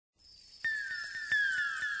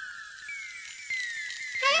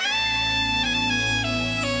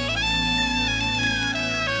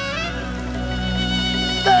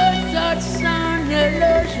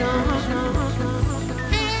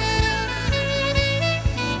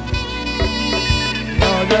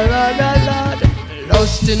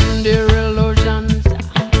Lost in their illusions,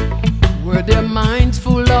 were their minds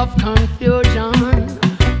full of confusion,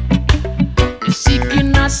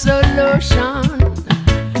 seeking a solution,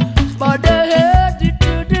 but they headed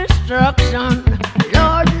to destruction.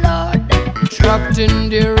 Lord, Lord, trapped in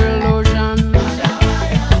their illusions,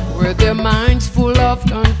 were their minds full of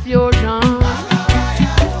confusion,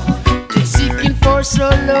 seeking for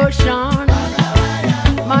solution,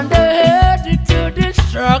 man, they headed to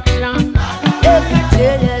destruction. Let me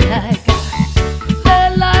tell you, like they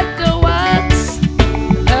like the wax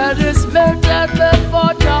that is melted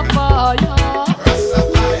before the fire.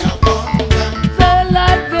 They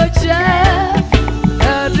like the chaff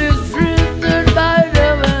that is drifted by the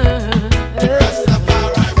wind.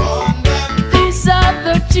 These are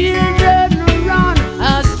the children who run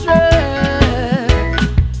astray.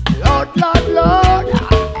 Lord, Lord, Lord,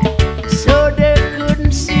 so they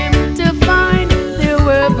couldn't seem to find their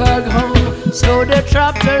way back home. So they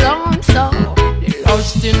trapped along, so they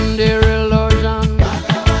lost in their illusion,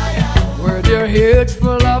 were their heads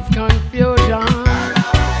full of confusion,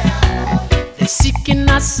 they're seeking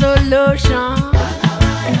a solution,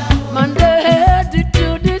 man, they headed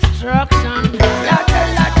to destruction.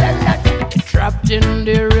 Trapped in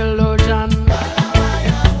their illusion,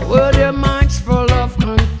 were their minds full of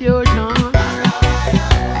confusion,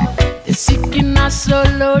 they're seeking a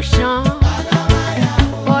solution,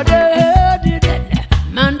 but they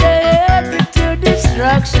man, they headed to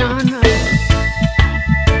destruction.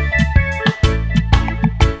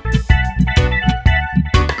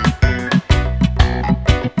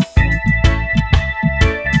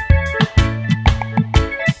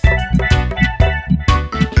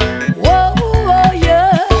 Whoa, whoa,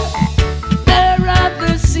 yeah, there are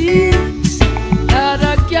the seeds that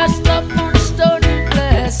are cast upon stony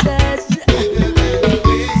places,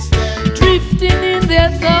 drifting in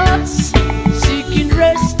their thoughts,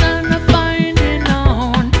 rest and finding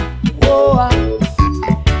on. Whoa,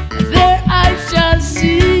 their eyes shall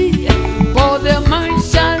see, but their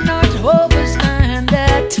minds shall not overstand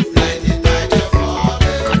it.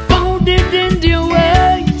 Confounded in their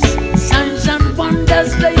ways, signs and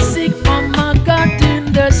wonders they seek from a God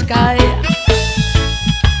in the sky.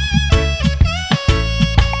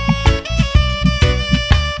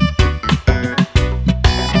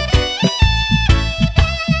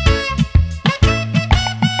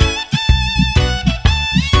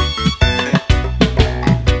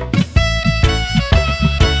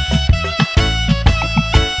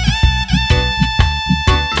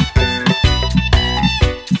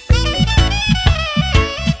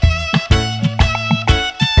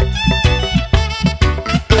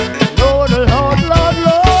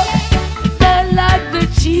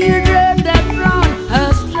 Children that run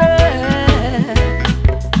astray,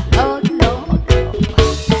 Lord, Lord,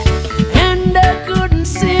 Lord, and they couldn't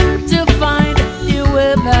seem to find their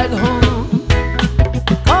way back home.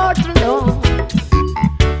 God alone,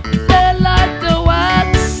 they like the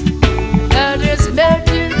wax that is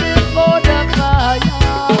melted before the fire.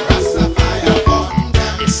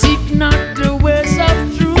 They seek not the ways of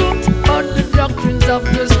truth, but the doctrines of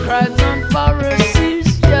the scribes and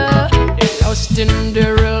Pharisees. Yeah, they lost in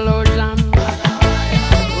their illusion,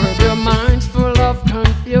 were their minds full of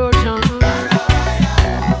confusion,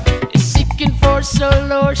 seeking for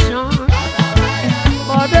solution,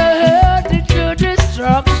 but they headed to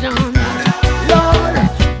destruction. Lord,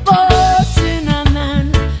 both in a man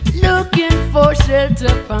looking for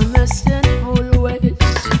shelter from the sun.